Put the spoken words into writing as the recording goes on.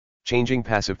Changing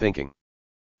passive thinking.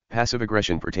 Passive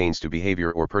aggression pertains to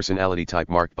behavior or personality type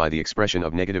marked by the expression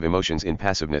of negative emotions in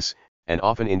passiveness, and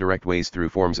often indirect ways through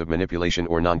forms of manipulation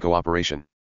or non-cooperation.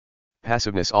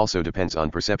 Passiveness also depends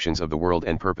on perceptions of the world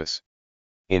and purpose.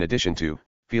 In addition to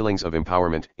feelings of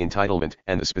empowerment, entitlement,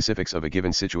 and the specifics of a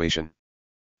given situation.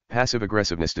 Passive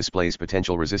aggressiveness displays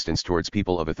potential resistance towards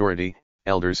people of authority,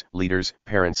 elders, leaders,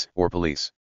 parents, or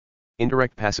police.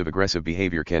 Indirect passive-aggressive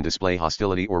behavior can display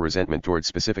hostility or resentment towards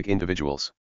specific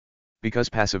individuals. Because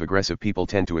passive-aggressive people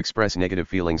tend to express negative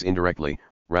feelings indirectly,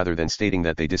 rather than stating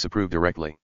that they disapprove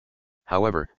directly.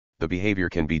 However, the behavior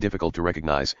can be difficult to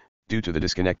recognize, due to the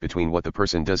disconnect between what the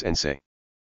person does and say.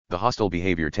 The hostile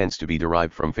behavior tends to be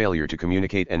derived from failure to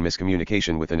communicate and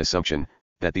miscommunication with an assumption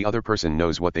that the other person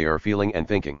knows what they are feeling and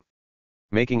thinking,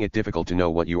 making it difficult to know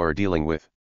what you are dealing with.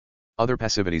 Other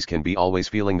passivities can be always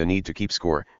feeling the need to keep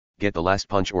score, get the last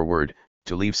punch or word,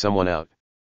 to leave someone out.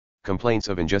 Complaints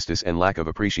of injustice and lack of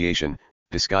appreciation,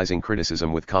 disguising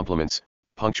criticism with compliments,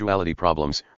 punctuality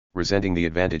problems, resenting the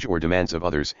advantage or demands of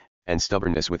others, and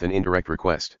stubbornness with an indirect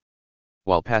request.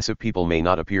 While passive people may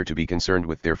not appear to be concerned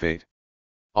with their fate,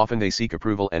 often they seek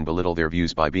approval and belittle their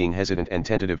views by being hesitant and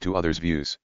tentative to others'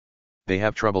 views. They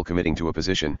have trouble committing to a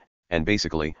position, and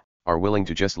basically, are willing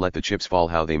to just let the chips fall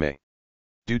how they may.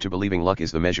 Due to believing luck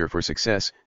is the measure for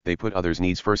success, they put others'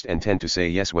 needs first and tend to say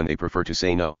yes when they prefer to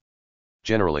say no.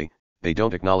 Generally, they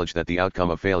don't acknowledge that the outcome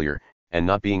of failure, and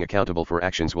not being accountable for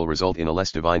actions will result in a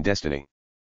less divine destiny.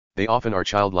 They often are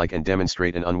childlike and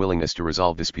demonstrate an unwillingness to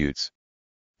resolve disputes.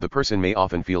 The person may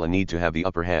often feel a need to have the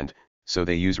upper hand, so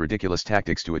they use ridiculous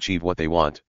tactics to achieve what they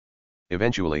want.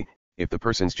 Eventually, if the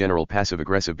person's general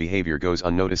passive-aggressive behavior goes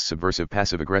unnoticed, subversive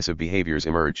passive-aggressive behaviors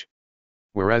emerge.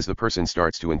 Whereas the person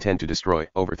starts to intend to destroy,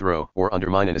 overthrow, or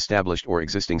undermine an established or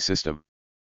existing system.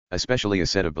 Especially a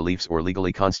set of beliefs or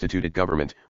legally constituted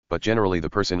government, but generally the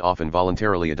person often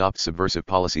voluntarily adopts subversive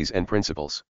policies and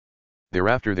principles.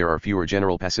 Thereafter there are fewer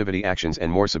general passivity actions and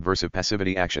more subversive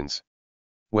passivity actions.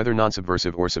 Whether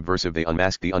non-subversive or subversive, they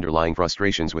unmask the underlying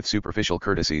frustrations with superficial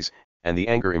courtesies, and the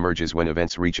anger emerges when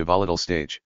events reach a volatile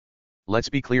stage. Let's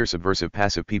be clear, subversive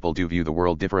passive people do view the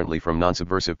world differently from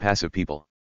non-subversive passive people.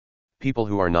 People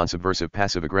who are non-subversive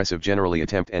passive-aggressive generally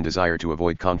attempt and desire to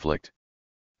avoid conflict.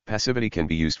 Passivity can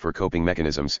be used for coping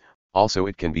mechanisms, also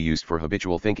it can be used for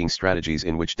habitual thinking strategies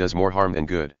in which does more harm than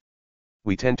good.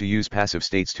 We tend to use passive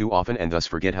states too often and thus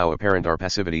forget how apparent our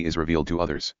passivity is revealed to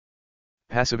others.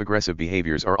 Passive-aggressive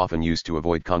behaviors are often used to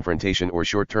avoid confrontation or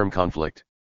short-term conflict.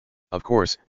 Of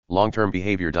course, long-term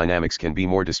behavior dynamics can be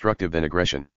more destructive than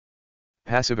aggression.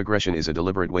 Passive aggression is a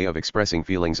deliberate way of expressing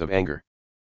feelings of anger.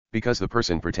 Because the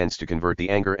person pretends to convert the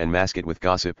anger and mask it with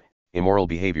gossip, immoral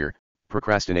behavior,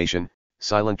 procrastination,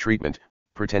 silent treatment,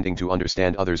 pretending to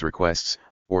understand others' requests,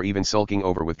 or even sulking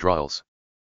over withdrawals.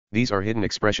 These are hidden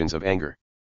expressions of anger.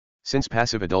 Since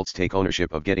passive adults take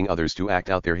ownership of getting others to act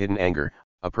out their hidden anger,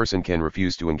 a person can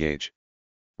refuse to engage.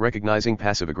 Recognizing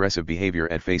passive-aggressive behavior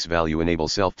at face value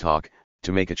enables self-talk,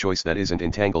 to make a choice that isn't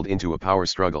entangled into a power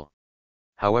struggle.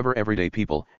 However, everyday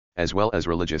people, as well as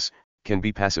religious, can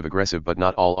be passive-aggressive, but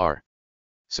not all are.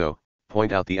 So,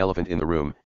 point out the elephant in the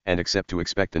room, and accept to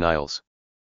expect denials.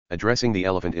 Addressing the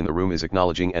elephant in the room is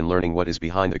acknowledging and learning what is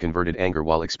behind the converted anger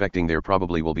while expecting there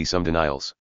probably will be some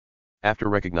denials. After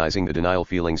recognizing the denial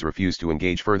feelings, refuse to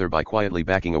engage further by quietly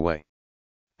backing away.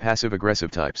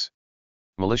 Passive-aggressive types.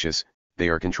 Malicious, they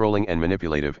are controlling and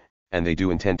manipulative, and they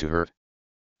do intend to hurt.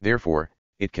 Therefore,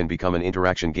 it can become an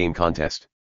interaction game contest.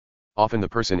 Often the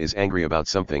person is angry about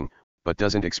something, but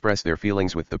doesn't express their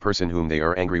feelings with the person whom they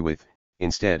are angry with.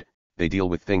 Instead, they deal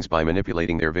with things by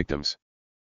manipulating their victims.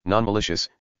 Non-malicious,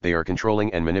 they are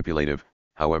controlling and manipulative,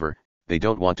 however, they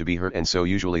don't want to be hurt, and so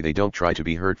usually they don't try to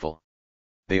be hurtful.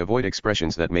 They avoid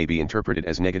expressions that may be interpreted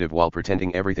as negative while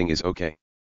pretending everything is okay.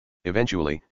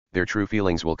 Eventually, their true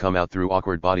feelings will come out through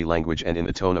awkward body language and in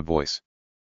the tone of voice.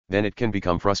 Then it can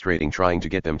become frustrating trying to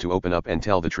get them to open up and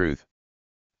tell the truth.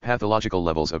 Pathological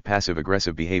levels of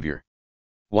passive-aggressive behavior.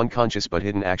 1. Conscious but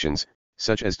hidden actions,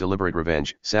 such as deliberate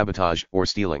revenge, sabotage, or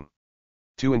stealing.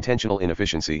 2. Intentional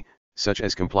inefficiency, such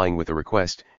as complying with a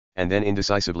request, and then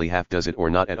indecisively half does it or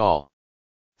not at all.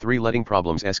 3. Letting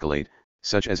problems escalate,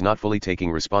 such as not fully taking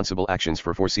responsible actions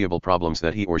for foreseeable problems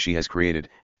that he or she has created,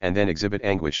 and then exhibit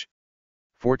anguish.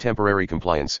 4. Temporary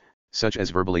compliance, such as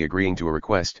verbally agreeing to a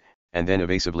request, and then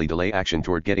evasively delay action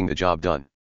toward getting the job done.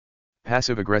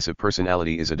 Passive-aggressive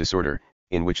personality is a disorder,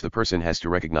 in which the person has to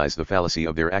recognize the fallacy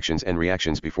of their actions and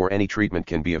reactions before any treatment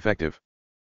can be effective.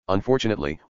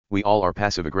 Unfortunately, we all are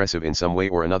passive-aggressive in some way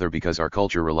or another because our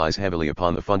culture relies heavily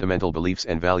upon the fundamental beliefs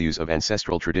and values of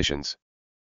ancestral traditions.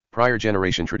 Prior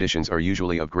generation traditions are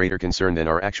usually of greater concern than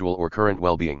our actual or current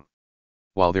well-being.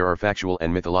 While there are factual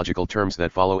and mythological terms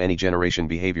that follow any generation,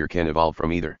 behavior can evolve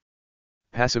from either.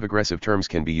 Passive-aggressive terms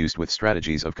can be used with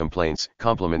strategies of complaints,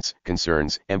 compliments,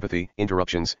 concerns, empathy,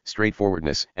 interruptions,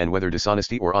 straightforwardness, and whether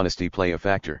dishonesty or honesty play a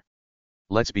factor.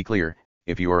 Let's be clear,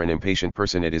 if you are an impatient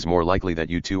person, it is more likely that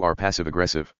you too are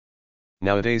passive-aggressive.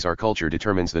 Nowadays our culture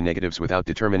determines the negatives without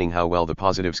determining how well the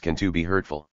positives can too be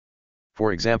hurtful.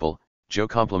 For example, Joe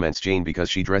compliments Jane because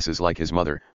she dresses like his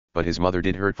mother, but his mother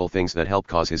did hurtful things that help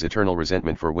cause his eternal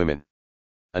resentment for women.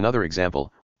 Another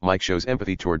example, Mike shows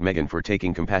empathy toward Megan for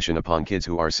taking compassion upon kids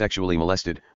who are sexually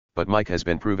molested, but Mike has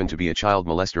been proven to be a child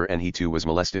molester and he too was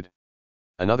molested.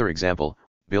 Another example,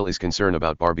 Bill is concerned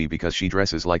about Barbie because she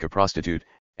dresses like a prostitute,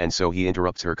 and so he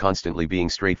interrupts her, constantly being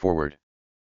straightforward.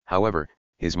 However,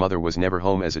 his mother was never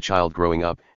home as a child growing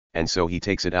up, and so he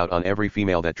takes it out on every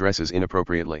female that dresses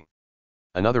inappropriately.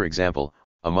 Another example,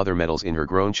 a mother meddles in her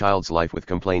grown child's life with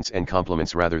complaints and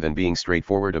compliments rather than being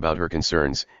straightforward about her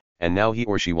concerns, and now he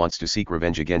or she wants to seek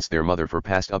revenge against their mother for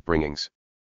past upbringings,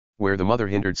 where the mother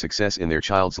hindered success in their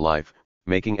child's life,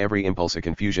 making every impulse a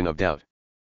confusion of doubt.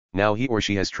 Now he or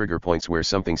she has trigger points where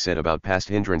something said about past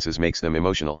hindrances makes them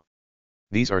emotional.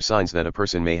 These are signs that a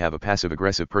person may have a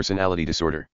passive-aggressive personality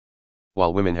disorder.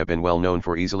 While women have been well known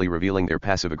for easily revealing their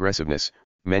passive-aggressiveness,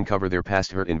 men cover their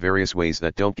past hurt in various ways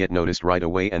that don't get noticed right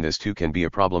away, and this too can be a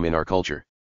problem in our culture.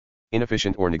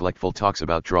 Inefficient or neglectful talks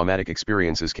about traumatic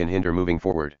experiences can hinder moving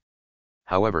forward.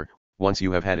 However, once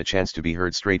you have had a chance to be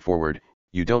heard straightforward,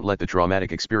 you don't let the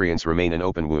traumatic experience remain an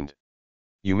open wound.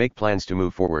 You make plans to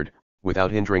move forward,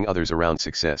 without hindering others around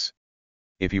success.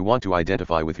 If you want to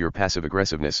identify with your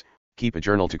passive-aggressiveness, keep a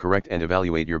journal to correct and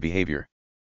evaluate your behavior.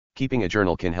 Keeping a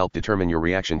journal can help determine your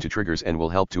reaction to triggers and will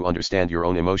help to understand your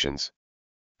own emotions.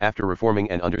 After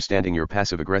reforming and understanding your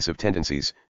passive-aggressive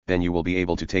tendencies, then you will be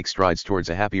able to take strides towards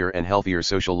a happier and healthier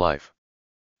social life.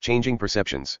 Changing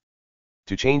perceptions.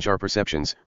 To change our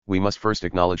perceptions, we must first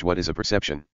acknowledge what is a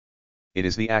perception. It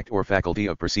is the act or faculty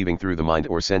of perceiving through the mind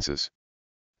or senses.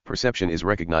 Perception is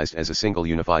recognized as a single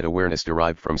unified awareness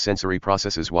derived from sensory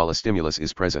processes while a stimulus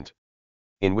is present,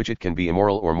 in which it can be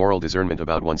immoral or moral discernment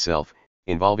about oneself,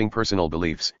 involving personal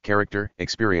beliefs, character,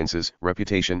 experiences,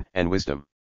 reputation, and wisdom.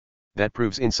 That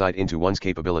proves insight into one's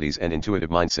capabilities and intuitive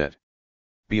mindset.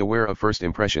 Be aware of first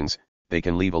impressions, they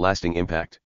can leave a lasting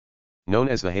impact. Known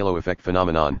as the halo effect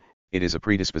phenomenon, it is a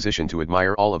predisposition to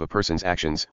admire all of a person's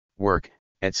actions, work,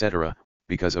 etc.,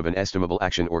 because of an estimable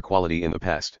action or quality in the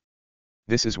past.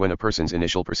 This is when a person's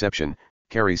initial perception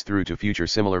carries through to future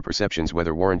similar perceptions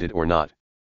whether warranted or not.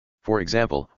 For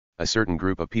example, a certain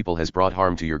group of people has brought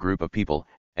harm to your group of people,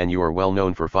 and you are well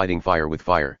known for fighting fire with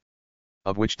fire,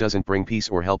 of which doesn't bring peace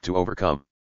or help to overcome.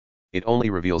 It only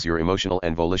reveals your emotional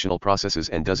and volitional processes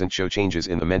and doesn't show changes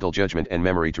in the mental judgment and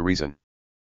memory to reason.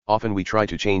 Often we try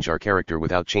to change our character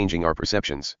without changing our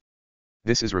perceptions.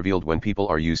 This is revealed when people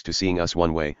are used to seeing us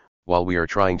one way, while we are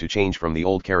trying to change from the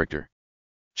old character.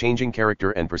 Changing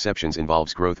character and perceptions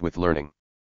involves growth with learning.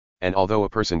 And although a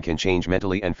person can change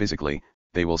mentally and physically,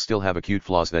 they will still have acute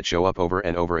flaws that show up over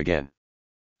and over again.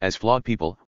 As flawed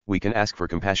people, we can ask for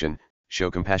compassion, show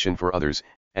compassion for others,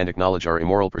 and acknowledge our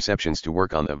immoral perceptions to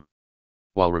work on them.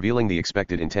 While revealing the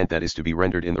expected intent that is to be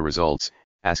rendered in the results,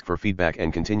 ask for feedback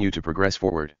and continue to progress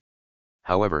forward.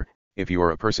 However, if you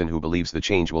are a person who believes the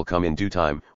change will come in due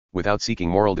time, without seeking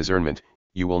moral discernment,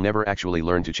 you will never actually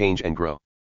learn to change and grow.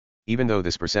 Even though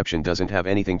this perception doesn't have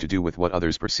anything to do with what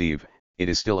others perceive, it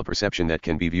is still a perception that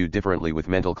can be viewed differently with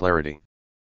mental clarity.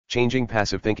 Changing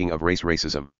passive thinking of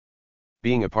racism.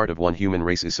 Being a part of one human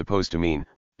race is supposed to mean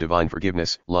divine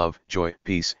forgiveness, love, joy,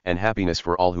 peace, and happiness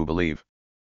for all who believe.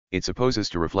 It supposes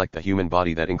to reflect the human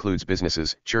body that includes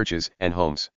businesses, churches, and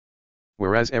homes.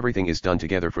 Whereas everything is done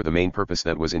together for the main purpose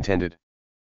that was intended.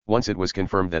 Once it was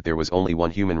confirmed that there was only one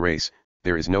human race,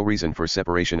 there is no reason for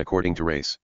separation according to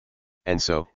race. And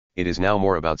so, it is now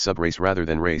more about subrace rather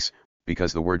than race,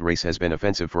 because the word race has been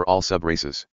offensive for all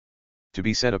subraces. To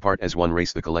be set apart as one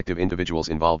race, the collective individuals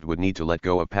involved would need to let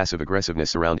go of passive aggressiveness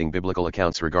surrounding biblical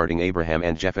accounts regarding Abraham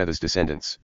and Japheth's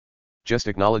descendants. Just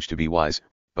acknowledge to be wise,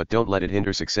 but don't let it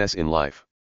hinder success in life.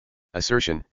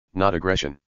 Assertion, not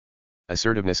aggression.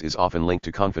 Assertiveness is often linked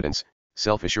to confidence,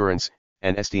 self-assurance,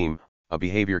 and esteem, a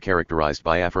behavior characterized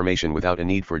by affirmation without a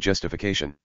need for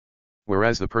justification.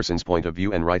 Whereas the person's point of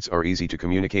view and rights are easy to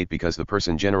communicate because the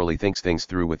person generally thinks things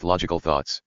through with logical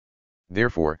thoughts.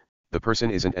 Therefore, the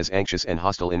person isn't as anxious and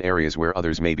hostile in areas where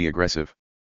others may be aggressive.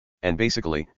 And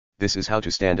basically, this is how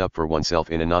to stand up for oneself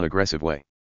in a non-aggressive way.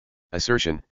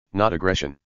 Assertion, not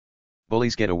aggression.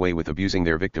 Bullies get away with abusing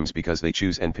their victims because they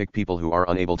choose and pick people who are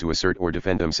unable to assert or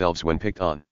defend themselves when picked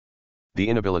on. The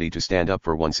inability to stand up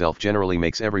for oneself generally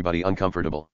makes everybody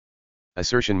uncomfortable.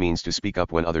 Assertion means to speak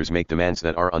up when others make demands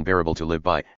that are unbearable to live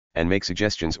by, and make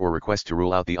suggestions or requests to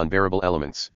rule out the unbearable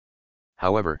elements.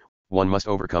 However, one must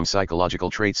overcome psychological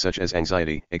traits such as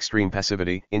anxiety, extreme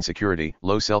passivity, insecurity,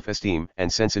 low self-esteem,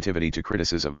 and sensitivity to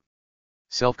criticism.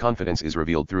 Self-confidence is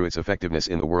revealed through its effectiveness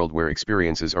in the world where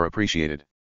experiences are appreciated.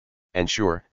 And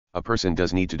sure, a person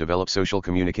does need to develop social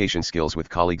communication skills with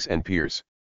colleagues and peers.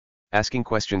 Asking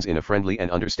questions in a friendly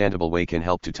and understandable way can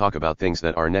help to talk about things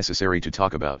that are necessary to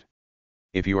talk about.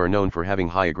 If you are known for having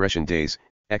high aggression days,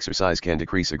 exercise can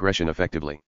decrease aggression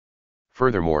effectively.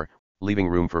 Furthermore, leaving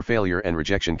room for failure and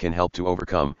rejection can help to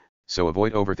overcome, so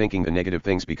avoid overthinking the negative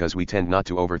things because we tend not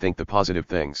to overthink the positive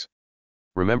things.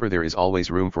 Remember, there is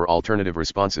always room for alternative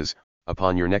responses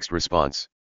upon your next response.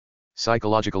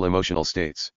 Psychological emotional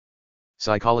states.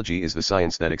 Psychology is the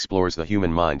science that explores the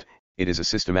human mind. It is a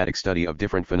systematic study of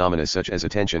different phenomena such as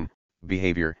attention,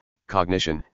 behavior,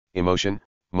 cognition, emotion,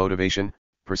 motivation,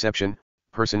 perception,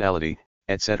 personality,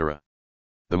 etc.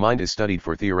 The mind is studied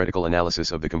for theoretical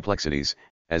analysis of the complexities,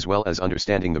 as well as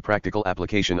understanding the practical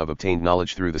application of obtained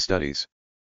knowledge through the studies.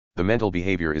 The mental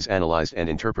behavior is analyzed and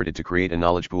interpreted to create a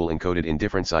knowledge pool encoded in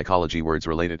different psychology words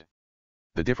related.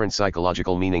 The different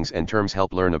psychological meanings and terms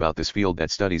help learn about this field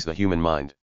that studies the human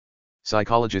mind.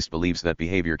 Psychologist believes that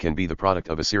behavior can be the product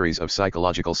of a series of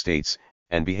psychological states,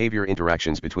 and behavior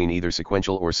interactions between either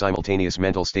sequential or simultaneous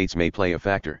mental states may play a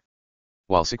factor.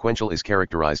 While sequential is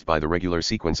characterized by the regular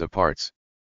sequence of parts,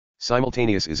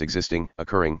 simultaneous is existing,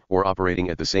 occurring, or operating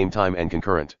at the same time and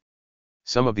concurrent.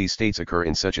 Some of these states occur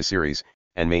in such a series,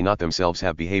 and may not themselves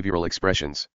have behavioral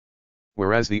expressions.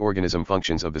 Whereas the organism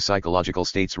functions of the psychological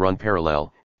states run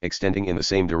parallel, extending in the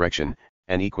same direction,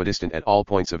 and equidistant at all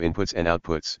points of inputs and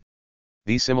outputs.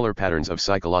 These similar patterns of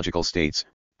psychological states,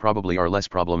 probably are less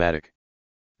problematic.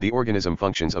 The organism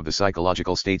functions of the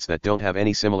psychological states that don't have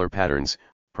any similar patterns,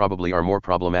 probably are more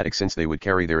problematic since they would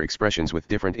carry their expressions with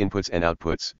different inputs and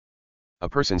outputs. A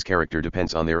person's character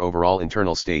depends on their overall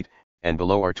internal state, and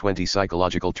below are 20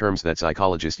 psychological terms that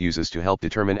psychologist uses to help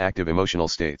determine active emotional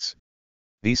states.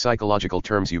 These psychological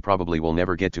terms you probably will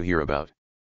never get to hear about.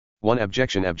 1.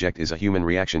 Abjection. Abject is a human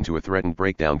reaction to a threatened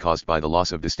breakdown caused by the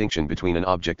loss of distinction between an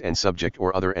object and subject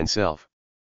or other and self.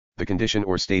 The condition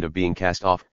or state of being cast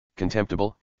off,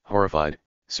 contemptible, horrified,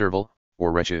 servile,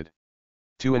 or wretched.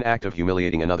 2. An act of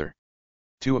humiliating another.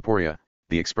 2. Aporia,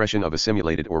 the expression of a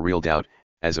simulated or real doubt,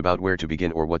 as about where to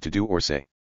begin or what to do or say.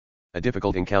 A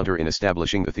difficult encounter in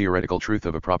establishing the theoretical truth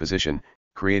of a proposition,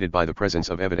 created by the presence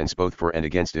of evidence both for and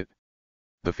against it.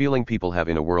 The feeling people have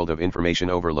in a world of information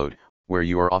overload, where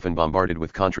you are often bombarded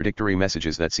with contradictory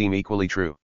messages that seem equally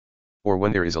true. Or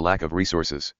when there is a lack of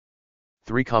resources.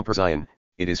 3. Compersion,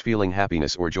 it is feeling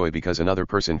happiness or joy because another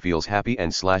person feels happy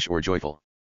and / or joyful.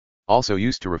 Also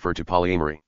used to refer to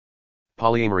polyamory.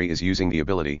 Polyamory is using the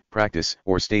ability, practice,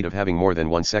 or state of having more than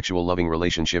one sexual loving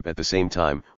relationship at the same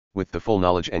time, with the full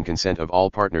knowledge and consent of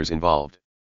all partners involved.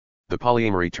 The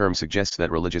polyamory term suggests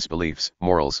that religious beliefs,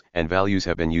 morals, and values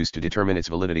have been used to determine its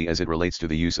validity as it relates to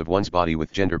the use of one's body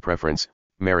with gender preference,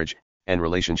 marriage, and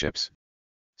relationships.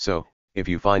 So, if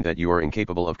you find that you are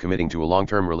incapable of committing to a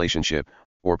long-term relationship,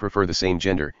 or prefer the same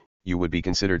gender, you would be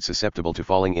considered susceptible to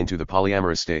falling into the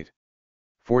polyamorous state.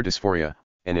 4. Dysphoria,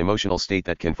 an emotional state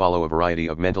that can follow a variety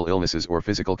of mental illnesses or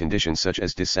physical conditions such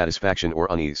as dissatisfaction or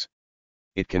unease.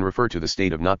 It can refer to the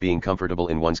state of not being comfortable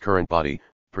in one's current body,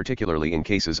 particularly in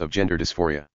cases of gender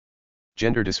dysphoria.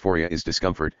 Gender dysphoria is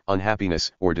discomfort,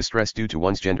 unhappiness, or distress due to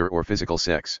one's gender or physical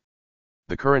sex.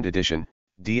 The current edition,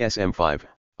 DSM-5,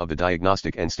 of the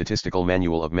Diagnostic and Statistical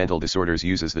Manual of Mental Disorders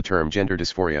uses the term gender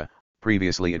dysphoria.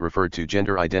 Previously it referred to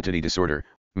gender identity disorder,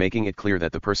 making it clear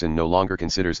that the person no longer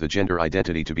considers the gender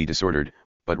identity to be disordered,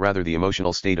 but rather the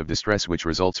emotional state of distress which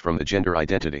results from the gender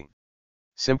identity.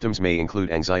 Symptoms may include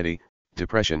anxiety,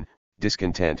 depression,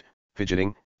 discontent,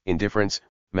 fidgeting, indifference,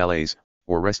 malaise,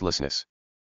 or restlessness.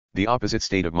 The opposite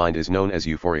state of mind is known as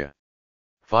euphoria.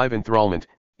 5. Enthrallment.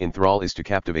 Enthrall is to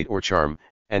captivate or charm,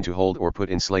 and to hold or put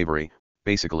in slavery,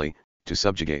 basically, to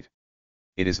subjugate.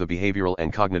 It is the behavioral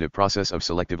and cognitive process of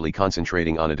selectively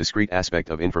concentrating on a discrete aspect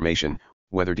of information,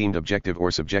 whether deemed objective or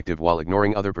subjective, while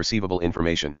ignoring other perceivable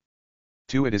information.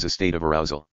 2. It is a state of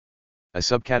arousal. A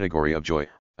subcategory of joy,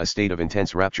 a state of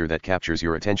intense rapture that captures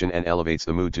your attention and elevates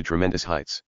the mood to tremendous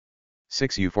heights.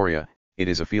 6. Euphoria. It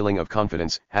is a feeling of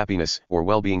confidence, happiness, or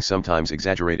well-being, sometimes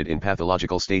exaggerated in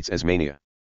pathological states as mania.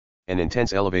 An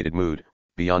intense elevated mood,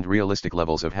 beyond realistic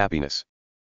levels of happiness.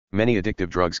 Many addictive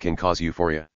drugs can cause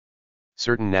euphoria.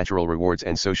 Certain natural rewards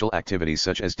and social activities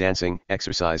such as dancing,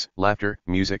 exercise, laughter,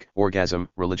 music, orgasm,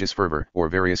 religious fervor, or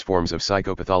various forms of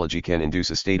psychopathology can induce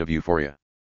a state of euphoria.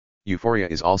 Euphoria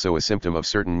is also a symptom of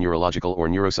certain neurological or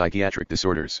neuropsychiatric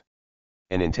disorders.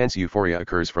 An intense euphoria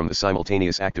occurs from the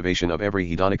simultaneous activation of every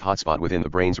hedonic hotspot within the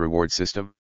brain's reward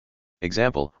system.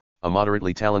 Example, a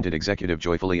moderately talented executive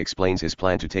joyfully explains his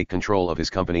plan to take control of his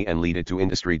company and lead it to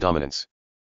industry dominance.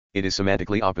 It is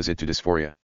semantically opposite to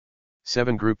dysphoria.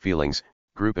 7. Group feelings.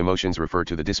 Group emotions refer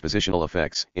to the dispositional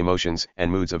effects, emotions,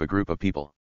 and moods of a group of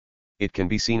people. It can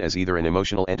be seen as either an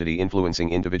emotional entity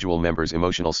influencing individual members'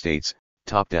 emotional states,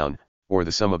 top-down, or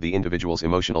the sum of the individual's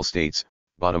emotional states,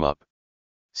 bottom-up.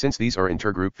 Since these are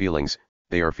intergroup feelings,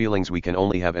 they are feelings we can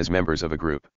only have as members of a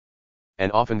group.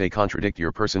 And often they contradict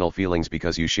your personal feelings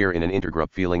because you share in an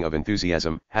intergroup feeling of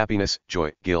enthusiasm, happiness,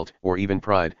 joy, guilt, or even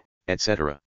pride,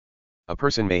 etc. A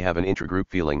person may have an intragroup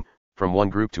feeling, from one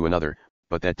group to another,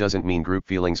 but that doesn't mean group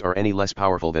feelings are any less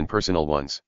powerful than personal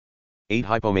ones. 8.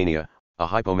 Hypomania, a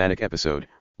hypomanic episode,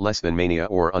 less than mania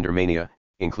or under mania,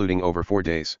 including over 4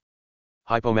 days.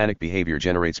 Hypomanic behavior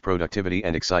generates productivity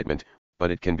and excitement,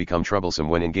 but it can become troublesome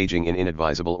when engaging in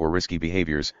inadvisable or risky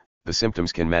behaviors. The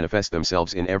symptoms can manifest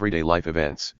themselves in everyday life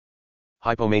events.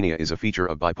 Hypomania is a feature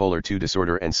of bipolar II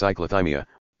disorder and cyclothymia,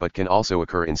 but can also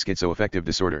occur in schizoaffective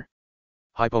disorder.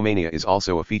 Hypomania is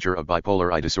also a feature of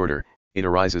bipolar I disorder. It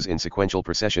arises in sequential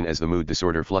procession as the mood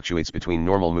disorder fluctuates between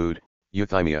normal mood,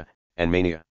 euthymia, and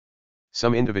mania.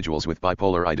 Some individuals with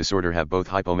bipolar I disorder have both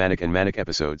hypomanic and manic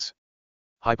episodes.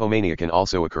 Hypomania can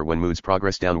also occur when moods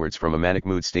progress downwards from a manic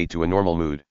mood state to a normal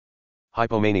mood.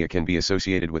 Hypomania can be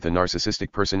associated with a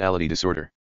narcissistic personality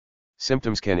disorder.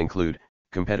 Symptoms can include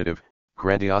competitive,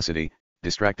 grandiosity,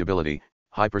 distractibility,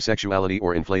 hypersexuality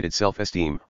or inflated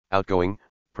self-esteem, outgoing,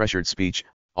 pressured speech,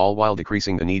 all while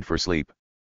decreasing the need for sleep.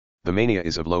 The mania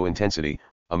is of low intensity,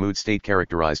 a mood state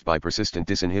characterized by persistent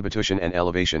disinhibition and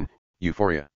elevation,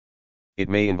 euphoria. It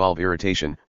may involve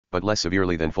irritation, but less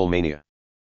severely than full mania.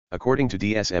 According to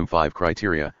DSM-5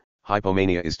 criteria,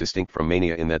 hypomania is distinct from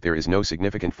mania in that there is no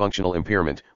significant functional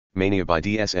impairment. Mania by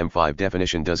DSM-5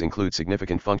 definition does include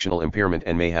significant functional impairment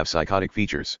and may have psychotic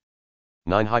features.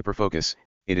 9. Hyperfocus.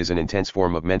 It is an intense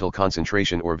form of mental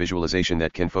concentration or visualization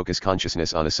that can focus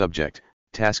consciousness on a subject,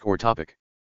 task or topic.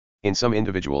 In some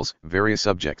individuals, various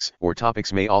subjects or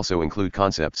topics may also include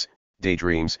concepts,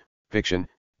 daydreams, fiction,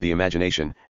 the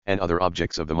imagination, and other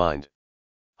objects of the mind.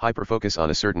 Hyperfocus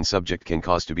on a certain subject can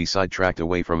cause to be sidetracked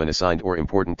away from an assigned or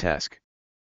important task.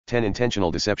 10. Intentional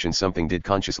deception. Something did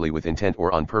consciously with intent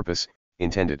or on purpose,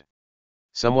 intended.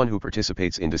 Someone who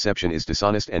participates in deception is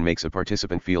dishonest and makes a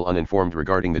participant feel uninformed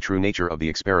regarding the true nature of the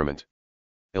experiment.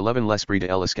 11. L'esprit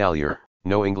de l'escalier,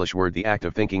 no English word. The act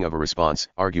of thinking of a response,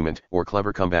 argument, or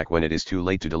clever comeback when it is too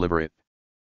late to deliver it.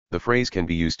 The phrase can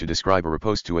be used to describe a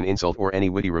riposte to an insult or any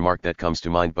witty remark that comes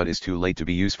to mind but is too late to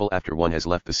be useful after one has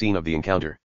left the scene of the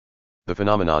encounter. The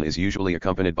phenomenon is usually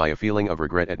accompanied by a feeling of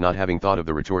regret at not having thought of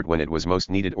the retort when it was most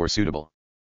needed or suitable.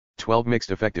 12.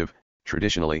 Mixed affective.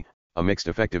 Traditionally, a mixed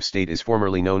affective state is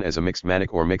formerly known as a mixed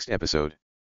manic or mixed episode.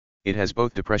 It has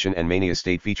both depression and mania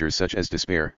state features such as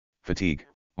despair, fatigue,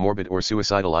 morbid or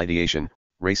suicidal ideation,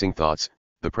 racing thoughts,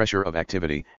 the pressure of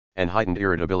activity, and heightened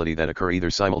irritability that occur either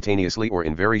simultaneously or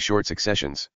in very short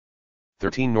successions.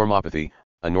 13. Normopathy.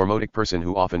 A normotic person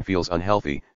who often feels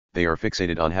unhealthy. They are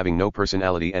fixated on having no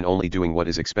personality and only doing what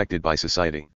is expected by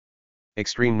society.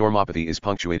 Extreme normopathy is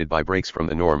punctuated by breaks from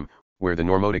the norm, where the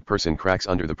normotic person cracks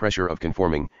under the pressure of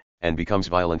conforming, and becomes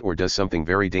violent or does something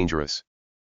very dangerous.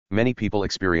 Many people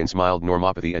experience mild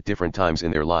normopathy at different times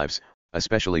in their lives,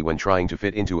 especially when trying to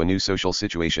fit into a new social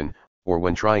situation, or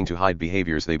when trying to hide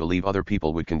behaviors they believe other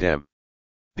people would condemn.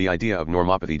 The idea of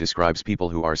normopathy describes people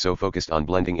who are so focused on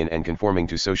blending in and conforming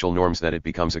to social norms that it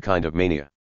becomes a kind of mania.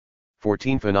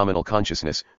 14. Phenomenal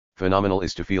consciousness. Phenomenal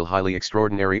is to feel highly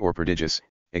extraordinary or prodigious,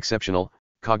 exceptional,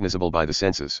 cognizable by the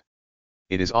senses.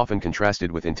 It is often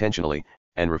contrasted with intentionally,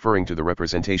 and referring to the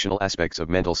representational aspects of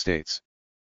mental states.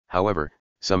 However,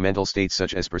 some mental states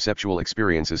such as perceptual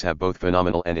experiences have both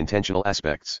phenomenal and intentional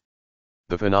aspects.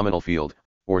 The phenomenal field,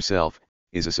 or self,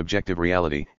 is a subjective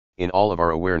reality, in all of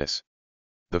our awareness.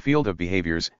 The field of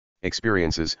behaviors,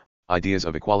 experiences, ideas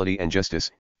of equality and justice,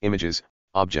 images,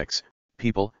 objects,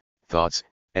 people, thoughts,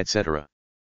 etc.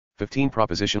 15.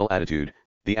 Propositional attitude.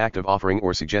 The act of offering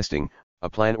or suggesting a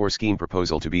plan or scheme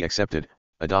proposal to be accepted,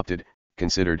 adopted,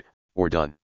 considered, or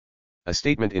done. A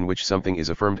statement in which something is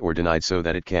affirmed or denied so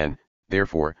that it can,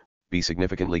 therefore, be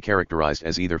significantly characterized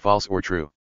as either false or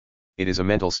true. It is a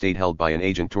mental state held by an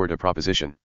agent toward a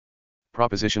proposition.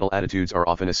 Propositional attitudes are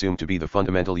often assumed to be the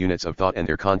fundamental units of thought and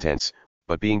their contents,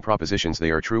 but being propositions they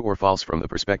are true or false from the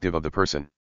perspective of the person.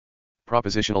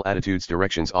 Propositional attitudes'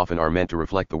 directions often are meant to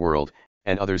reflect the world,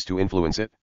 and others to influence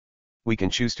it. We can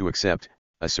choose to accept,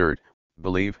 assert,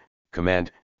 believe,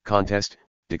 command, contest,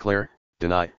 declare,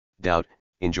 deny, doubt,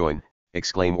 enjoin,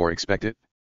 exclaim or expect it.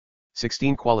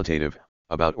 16. Qualitative,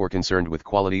 about or concerned with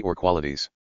quality or qualities.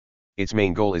 Its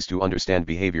main goal is to understand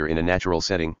behavior in a natural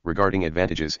setting regarding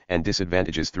advantages and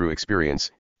disadvantages through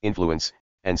experience, influence,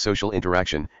 and social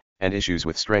interaction, and issues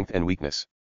with strength and weakness.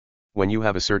 When you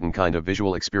have a certain kind of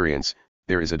visual experience,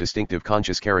 there is a distinctive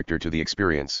conscious character to the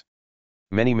experience.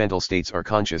 Many mental states are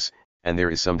conscious, and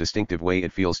there is some distinctive way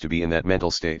it feels to be in that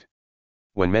mental state.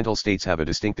 When mental states have a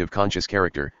distinctive conscious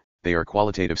character, they are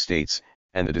qualitative states,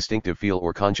 and the distinctive feel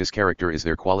or conscious character is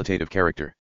their qualitative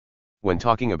character. When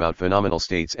talking about phenomenal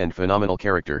states and phenomenal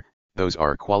character, those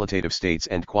are qualitative states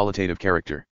and qualitative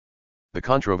character. The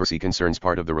controversy concerns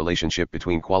part of the relationship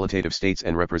between qualitative states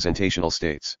and representational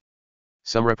states.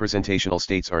 Some representational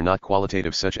states are not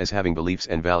qualitative, such as having beliefs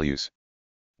and values.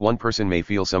 One person may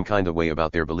feel some kind of way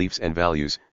about their beliefs and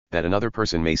values, that another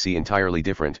person may see entirely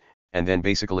different, and then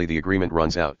basically the agreement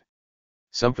runs out.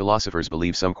 Some philosophers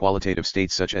believe some qualitative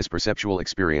states, such as perceptual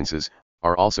experiences,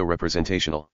 are also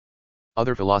representational.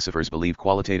 Other philosophers believe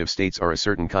qualitative states are a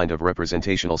certain kind of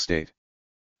representational state.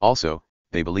 Also,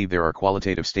 they believe there are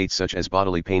qualitative states such as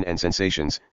bodily pain and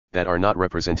sensations, that are not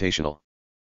representational.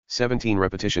 17.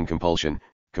 Repetition compulsion.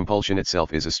 Compulsion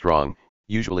itself is a strong,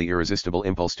 usually irresistible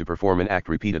impulse to perform an act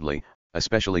repeatedly,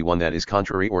 especially one that is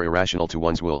contrary or irrational to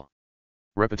one's will.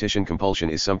 Repetition compulsion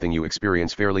is something you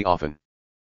experience fairly often.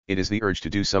 It is the urge to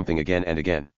do something again and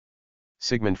again.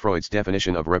 Sigmund Freud's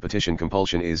definition of repetition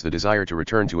compulsion is the desire to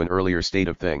return to an earlier state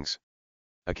of things.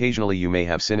 Occasionally you may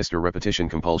have sinister repetition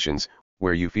compulsions,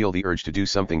 where you feel the urge to do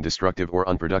something destructive or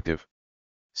unproductive.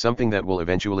 Something that will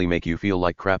eventually make you feel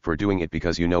like crap for doing it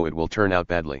because you know it will turn out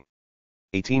badly.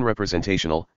 18.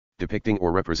 Representational, depicting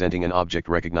or representing an object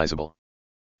recognizable.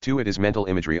 2. It is mental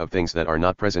imagery of things that are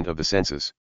not present of the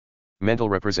senses. Mental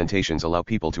representations allow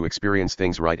people to experience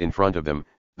things right in front of them,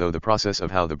 though the process of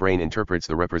how the brain interprets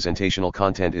the representational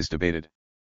content is debated.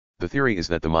 The theory is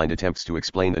that the mind attempts to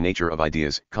explain the nature of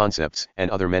ideas, concepts,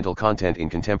 and other mental content in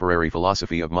contemporary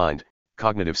philosophy of mind,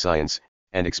 cognitive science,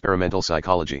 and experimental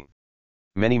psychology.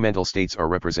 Many mental states are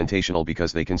representational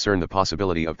because they concern the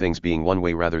possibility of things being one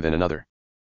way rather than another.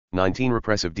 19.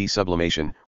 Repressive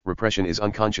desublimation. Repression is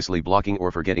unconsciously blocking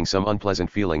or forgetting some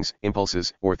unpleasant feelings,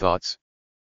 impulses, or thoughts.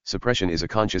 Suppression is a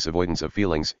conscious avoidance of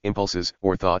feelings, impulses,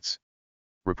 or thoughts.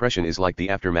 Repression is like the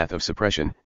aftermath of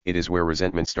suppression, it is where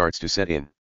resentment starts to set in.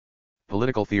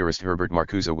 Political theorist Herbert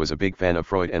Marcuse was a big fan of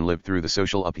Freud and lived through the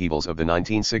social upheavals of the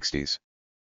 1960s.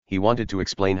 He wanted to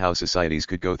explain how societies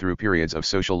could go through periods of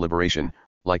social liberation,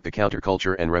 like the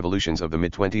counterculture and revolutions of the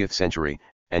mid-20th century,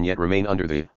 and yet remain under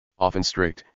the, often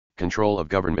strict, control of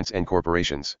governments and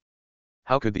corporations.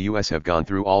 How could the US have gone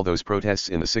through all those protests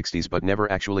in the 60s but never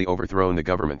actually overthrown the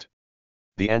government?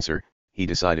 The answer, he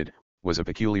decided, was a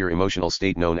peculiar emotional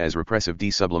state known as repressive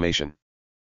desublimation.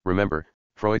 Remember,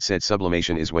 Freud said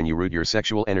sublimation is when you root your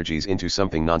sexual energies into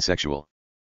something non-sexual.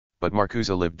 But Marcuse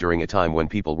lived during a time when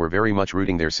people were very much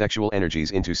rooting their sexual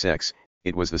energies into sex.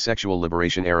 It was the sexual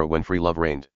liberation era when free love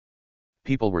reigned.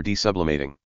 People were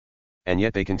desublimating. And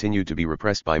yet they continued to be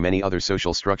repressed by many other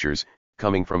social structures,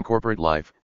 coming from corporate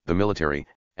life, the military,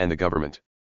 and the government.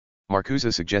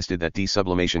 Marcuse suggested that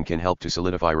desublimation can help to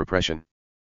solidify repression.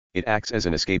 It acts as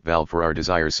an escape valve for our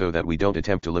desires so that we don't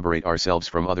attempt to liberate ourselves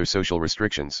from other social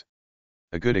restrictions.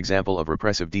 A good example of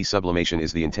repressive desublimation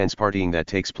is the intense partying that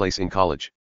takes place in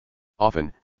college.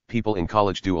 Often, people in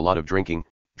college do a lot of drinking,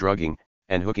 drugging,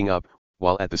 and hooking up,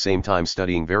 while at the same time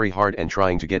studying very hard and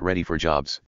trying to get ready for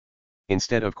jobs.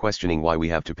 Instead of questioning why we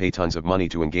have to pay tons of money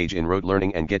to engage in rote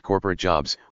learning and get corporate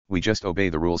jobs, we just obey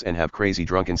the rules and have crazy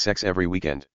drunken sex every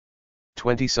weekend.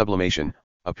 20. Sublimation,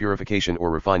 a purification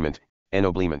or refinement,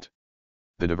 ennoblement.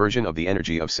 The diversion of the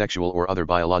energy of sexual or other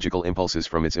biological impulses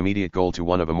from its immediate goal to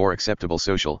one of a more acceptable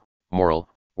social, moral,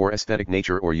 or aesthetic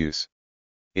nature or use.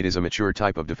 It is a mature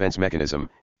type of defense mechanism,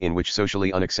 in which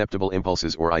socially unacceptable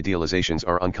impulses or idealizations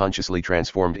are unconsciously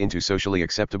transformed into socially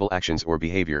acceptable actions or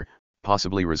behavior,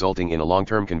 possibly resulting in a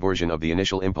long-term conversion of the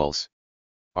initial impulse.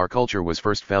 Our culture was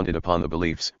first founded upon the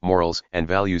beliefs, morals, and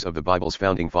values of the Bible's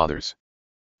founding fathers.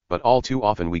 But all too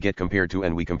often we get compared to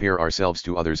and we compare ourselves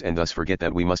to others and thus forget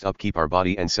that we must upkeep our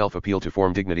body and self-appeal to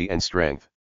form dignity and strength.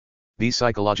 These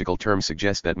psychological terms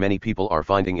suggest that many people are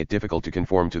finding it difficult to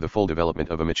conform to the full development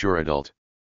of a mature adult.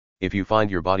 If you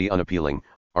find your body unappealing,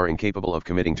 are incapable of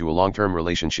committing to a long-term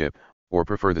relationship, or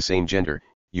prefer the same gender,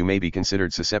 you may be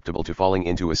considered susceptible to falling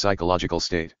into a psychological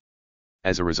state.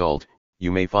 As a result,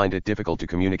 you may find it difficult to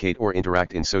communicate or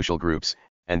interact in social groups,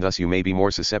 and thus you may be more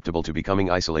susceptible to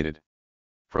becoming isolated.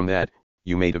 From that,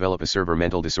 you may develop a severe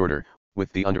mental disorder.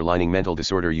 With the underlying mental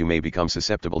disorder, you may become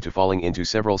susceptible to falling into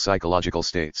several psychological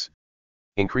states,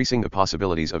 increasing the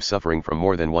possibilities of suffering from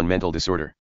more than one mental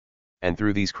disorder. And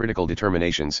through these critical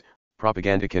determinations,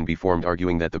 propaganda can be formed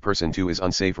arguing that the person too is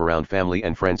unsafe around family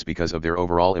and friends because of their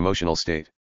overall emotional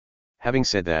state. Having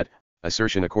said that,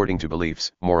 assertion according to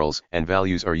beliefs, morals, and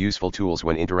values are useful tools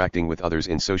when interacting with others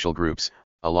in social groups,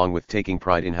 along with taking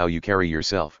pride in how you carry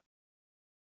yourself.